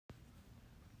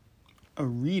A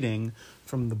reading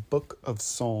from the book of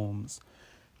Psalms,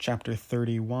 chapter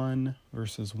 31,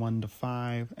 verses 1 to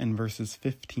 5, and verses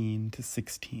 15 to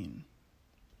 16.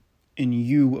 In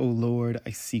you, O Lord,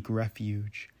 I seek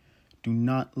refuge. Do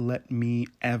not let me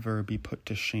ever be put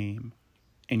to shame.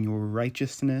 In your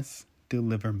righteousness,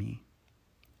 deliver me.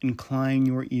 Incline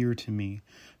your ear to me.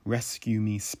 Rescue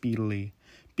me speedily.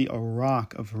 Be a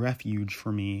rock of refuge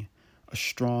for me, a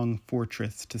strong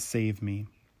fortress to save me.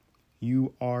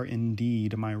 You are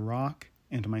indeed my rock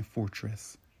and my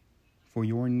fortress. For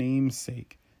your name's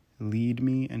sake, lead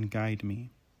me and guide me.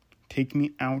 Take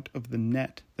me out of the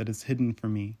net that is hidden for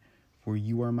me, for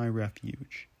you are my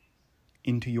refuge.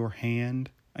 Into your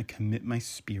hand I commit my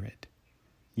spirit.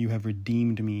 You have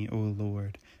redeemed me, O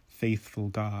Lord, faithful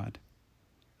God.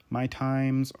 My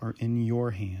times are in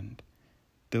your hand.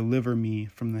 Deliver me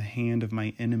from the hand of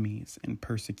my enemies and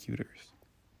persecutors.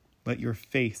 Let your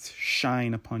face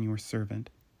shine upon your servant.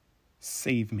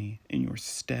 Save me in your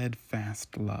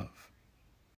steadfast love.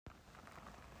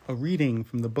 A reading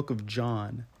from the book of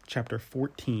John, chapter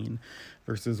 14,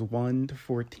 verses 1 to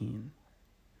 14.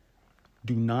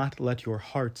 Do not let your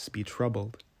hearts be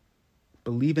troubled.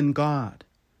 Believe in God.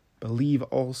 Believe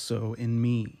also in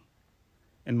me.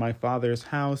 In my Father's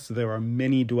house there are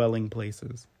many dwelling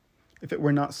places. If it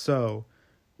were not so,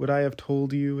 would I have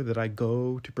told you that I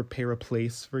go to prepare a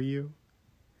place for you?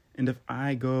 And if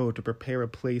I go to prepare a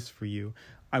place for you,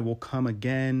 I will come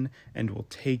again and will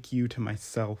take you to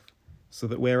myself, so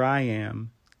that where I am,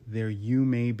 there you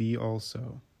may be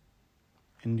also.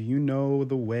 And you know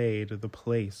the way to the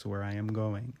place where I am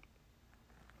going.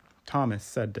 Thomas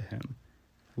said to him,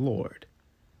 Lord,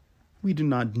 we do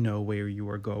not know where you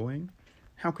are going.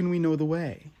 How can we know the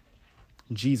way?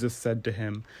 Jesus said to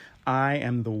him, I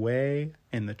am the way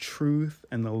and the truth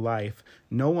and the life.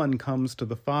 No one comes to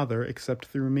the Father except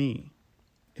through me.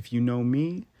 If you know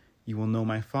me, you will know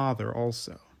my Father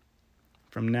also.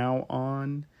 From now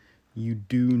on, you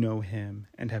do know him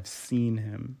and have seen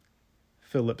him.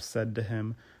 Philip said to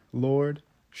him, Lord,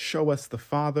 show us the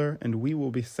Father, and we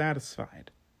will be satisfied.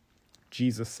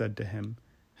 Jesus said to him,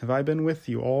 Have I been with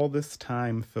you all this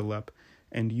time, Philip,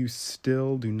 and you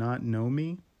still do not know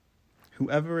me?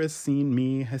 Whoever has seen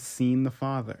me has seen the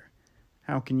Father.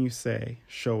 How can you say,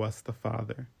 Show us the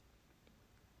Father?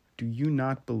 Do you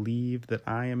not believe that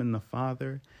I am in the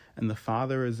Father, and the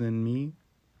Father is in me?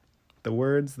 The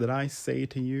words that I say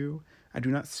to you, I do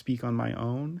not speak on my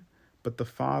own, but the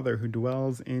Father who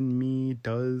dwells in me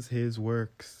does his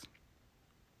works.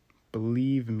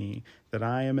 Believe me that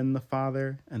I am in the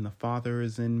Father, and the Father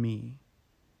is in me.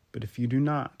 But if you do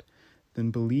not,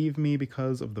 then believe me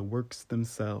because of the works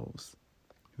themselves.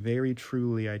 Very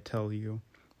truly I tell you,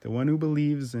 the one who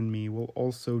believes in me will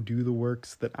also do the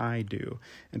works that I do,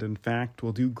 and in fact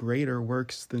will do greater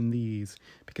works than these,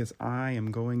 because I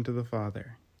am going to the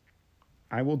Father.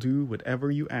 I will do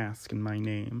whatever you ask in my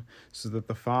name, so that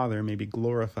the Father may be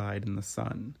glorified in the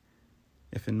Son.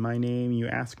 If in my name you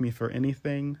ask me for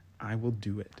anything, I will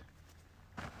do it.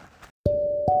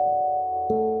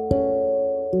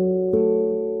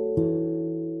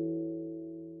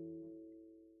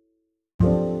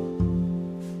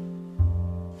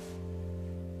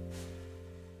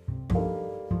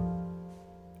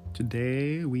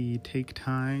 Today we take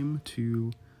time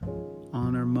to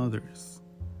honor mothers.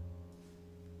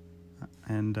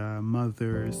 And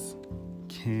mothers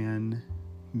can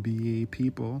be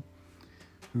people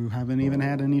who haven't even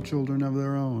had any children of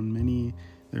their own.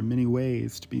 There are many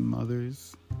ways to be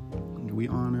mothers, and we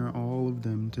honor all of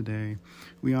them today.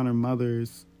 We honor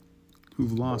mothers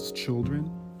who've lost children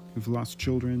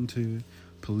to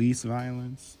police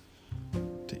violence,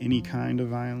 to any kind of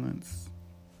violence.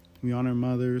 We honor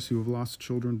mothers who have lost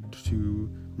children to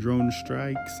drone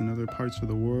strikes in other parts of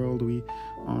the world. We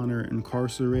honor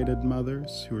incarcerated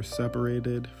mothers who are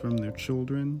separated from their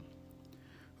children,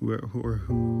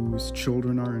 whose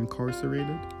children are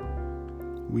incarcerated.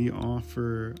 We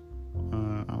offer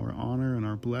our honor and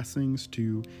our blessings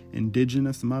to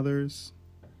indigenous mothers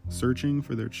searching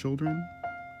for their children,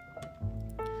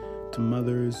 to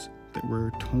mothers that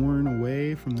were torn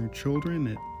away from their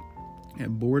children at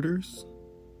borders.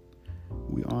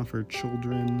 We offer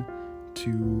children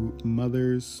to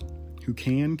mothers who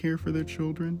can care for their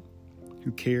children,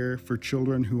 who care for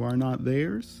children who are not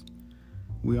theirs.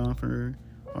 We offer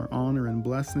our honor and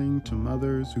blessing to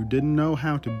mothers who didn't know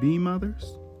how to be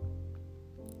mothers.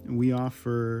 And we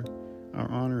offer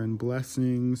our honor and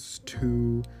blessings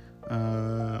to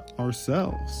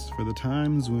ourselves for the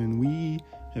times when we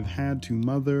have had to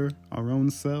mother our own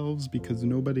selves because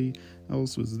nobody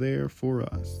else was there for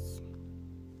us.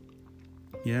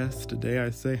 Yes, today I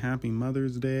say Happy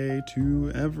Mother's Day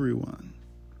to everyone.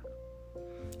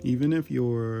 Even if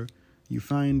you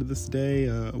find this day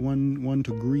one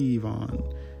to grieve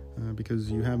on because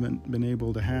you haven't been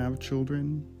able to have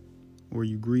children, or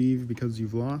you grieve because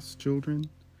you've lost children.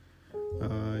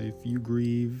 If you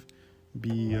grieve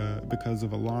because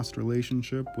of a lost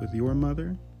relationship with your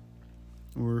mother,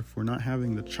 or for not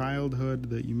having the childhood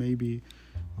that you maybe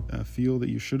feel that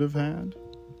you should have had,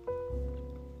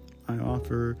 I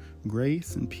offer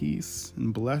grace and peace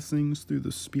and blessings through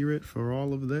the Spirit for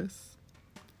all of this,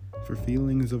 for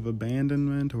feelings of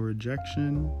abandonment or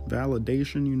rejection,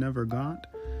 validation you never got,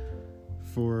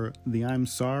 for the I'm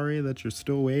sorry that you're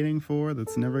still waiting for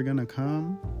that's never gonna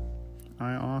come.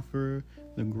 I offer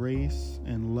the grace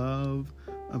and love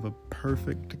of a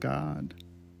perfect God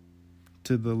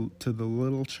to the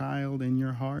little child in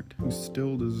your heart who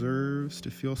still deserves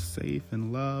to feel safe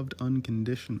and loved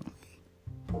unconditionally.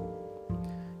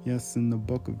 Yes, in the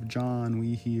book of John,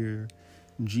 we hear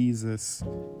Jesus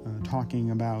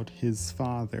talking about his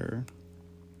Father,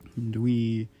 and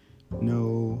we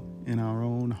know in our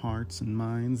own hearts and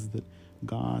minds that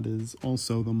God is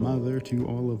also the mother to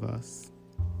all of us.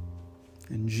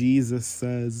 And Jesus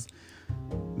says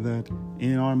that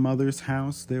in our mother's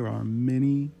house there are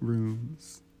many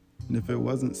rooms, and if it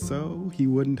wasn't so, he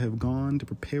wouldn't have gone to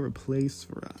prepare a place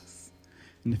for us.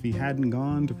 And if he hadn't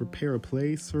gone to prepare a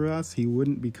place for us, he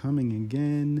wouldn't be coming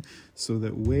again, so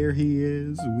that where he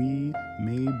is, we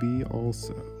may be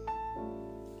also.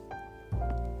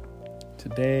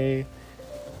 Today,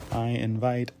 I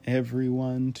invite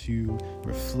everyone to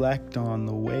reflect on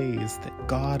the ways that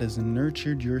God has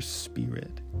nurtured your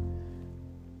spirit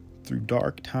through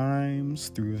dark times,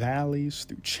 through valleys,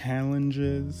 through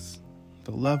challenges.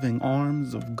 The loving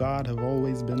arms of God have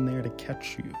always been there to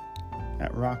catch you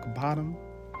at rock bottom,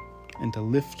 and to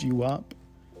lift you up,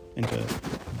 and to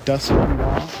dust you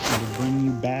off, and to bring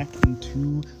you back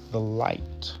into the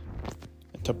light,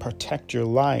 and to protect your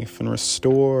life and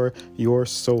restore your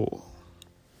soul.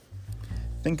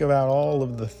 Think about all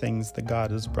of the things that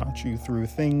God has brought you through,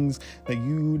 things that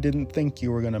you didn't think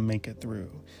you were going to make it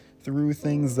through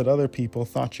things that other people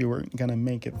thought you weren't going to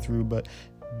make it through, but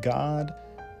God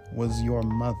was your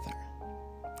mother.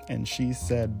 And she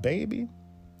said, baby,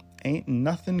 ain't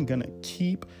nothing going to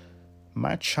keep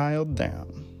my child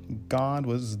down. God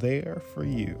was there for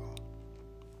you.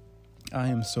 I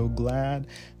am so glad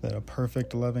that a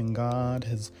perfect, loving God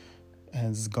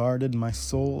has guarded my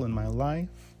soul and my life,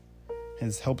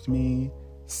 has helped me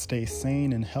stay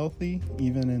sane and healthy,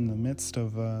 even in the midst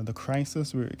of the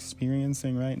crisis we're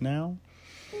experiencing right now.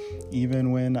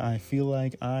 Even when I feel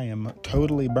like I am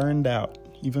totally burned out,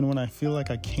 even when I feel like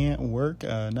I can't work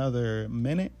another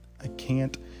minute, I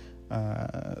can't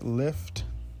lift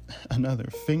another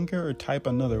finger or type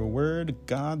another word,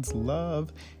 God's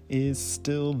love is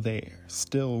still there,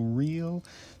 still real,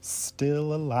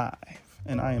 still alive.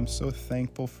 And I am so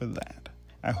thankful for that.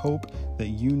 I hope that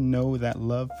you know that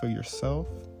love for yourself,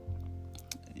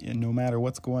 and no matter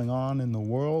what's going on in the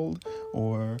world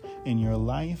or in your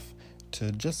life,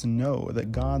 to just know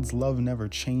that God's love never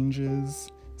changes.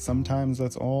 Sometimes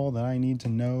that's all that I need to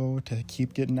know to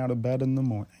keep getting out of bed in the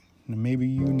morning. And maybe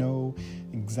you know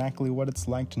exactly what it's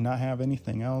like to not have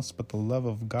anything else but the love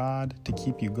of God to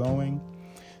keep you going.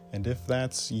 And if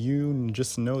that's you,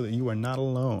 just know that you are not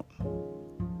alone.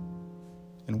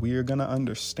 And we are going to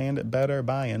understand it better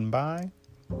by and by.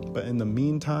 But in the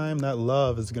meantime, that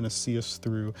love is going to see us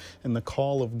through. And the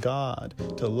call of God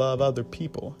to love other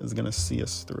people is going to see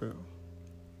us through.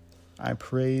 I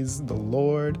praise the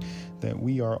Lord that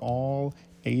we are all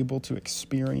able to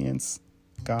experience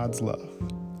God's love.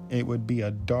 It would be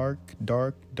a dark,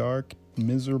 dark, dark,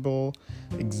 miserable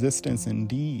existence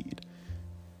indeed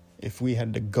if we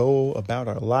had to go about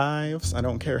our lives. I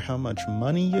don't care how much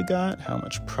money you got, how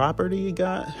much property you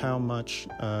got, how much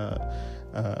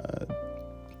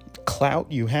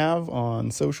clout you have on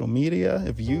social media.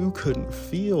 If you couldn't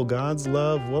feel God's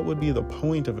love, what would be the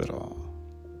point of it all?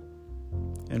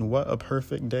 And what a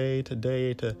perfect day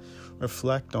today to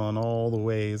reflect on all the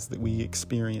ways that we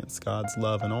experience God's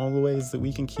love and all the ways that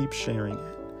we can keep sharing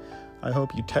it. I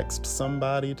hope you text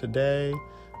somebody today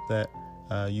that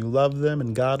you love them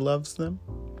and God loves them,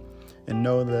 and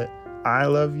know that I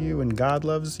love you and God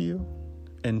loves you.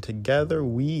 And together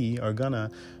we are gonna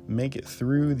make it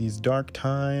through these dark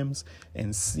times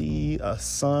and see a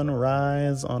sun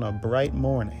rise on a bright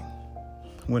morning,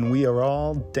 when we are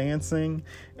all dancing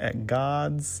at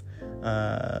God's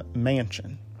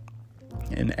mansion.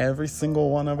 And every single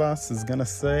one of us is going to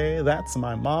say, that's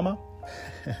my mama.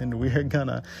 And we're going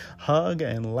to hug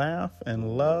and laugh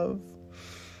and love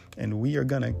And we are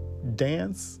going to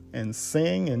dance and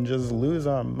sing and just lose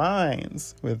our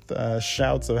minds with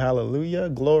shouts of hallelujah,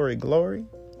 glory, glory.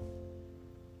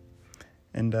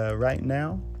 And right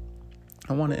now,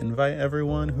 I want to invite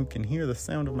everyone who can hear the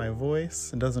sound of my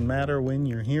voice, it doesn't matter when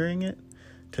you're hearing it,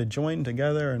 to join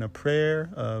together in a prayer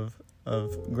of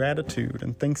gratitude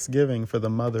and thanksgiving for the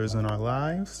mothers in our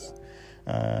lives,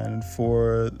 and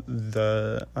for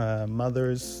the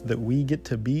mothers that we get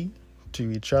to be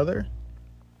to each other,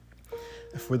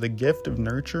 for the gift of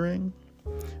nurturing.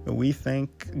 We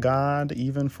thank God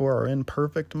even for our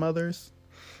imperfect mothers,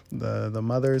 the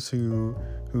mothers who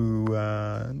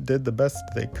did the best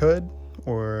they could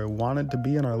or wanted to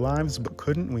be in our lives but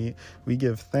couldn't. We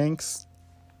give thanks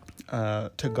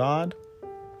to God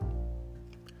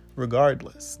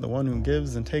regardless, the one who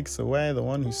gives and takes away, the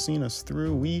one who's seen us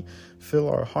through. We fill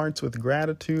our hearts with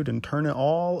gratitude and turn it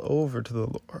all over to the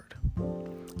Lord.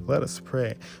 Let us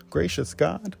pray. Gracious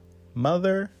God,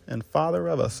 Mother and Father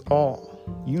of us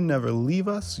all, you never leave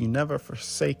us, you never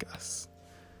forsake us.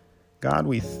 God,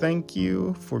 we thank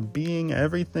you for being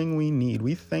everything we need.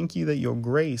 We thank you that your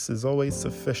grace is always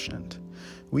sufficient.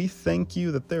 We thank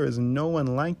you that there is no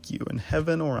one like you in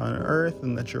heaven or on earth,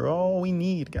 and that you're all we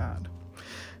need, God.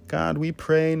 God, we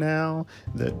pray now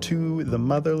that to the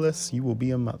motherless, you will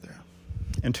be a mother.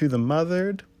 And to the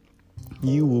mothered,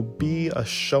 you will be a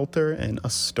shelter in a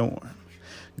storm.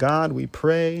 God, we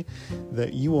pray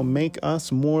that you will make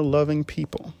us more loving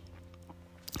people,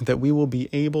 that we will be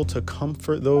able to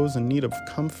comfort those in need of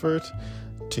comfort,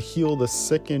 to heal the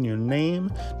sick in your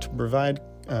name, to provide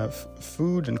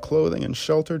food and clothing and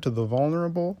shelter to the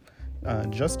vulnerable,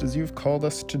 just as you've called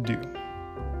us to do.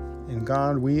 And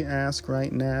God, we ask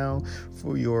right now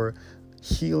for your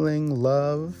healing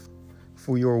love,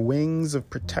 for your wings of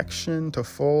protection to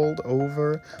fold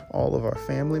over all of our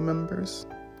family members,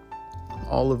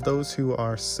 all of those who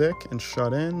are sick and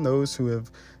shut in, those who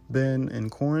have been in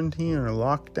quarantine or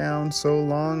locked down so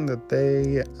long that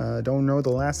they don't know the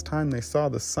last time they saw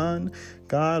the sun.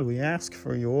 God, we ask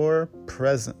for your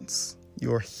presence,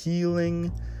 your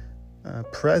healing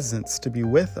presence to be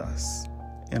with us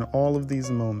in all of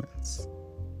these moments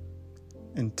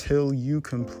until you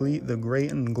complete the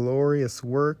great and glorious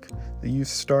work that you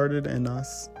started in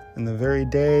us in the very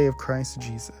day of Christ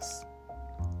Jesus.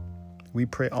 We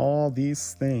pray all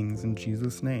these things in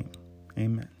Jesus' name.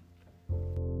 Amen.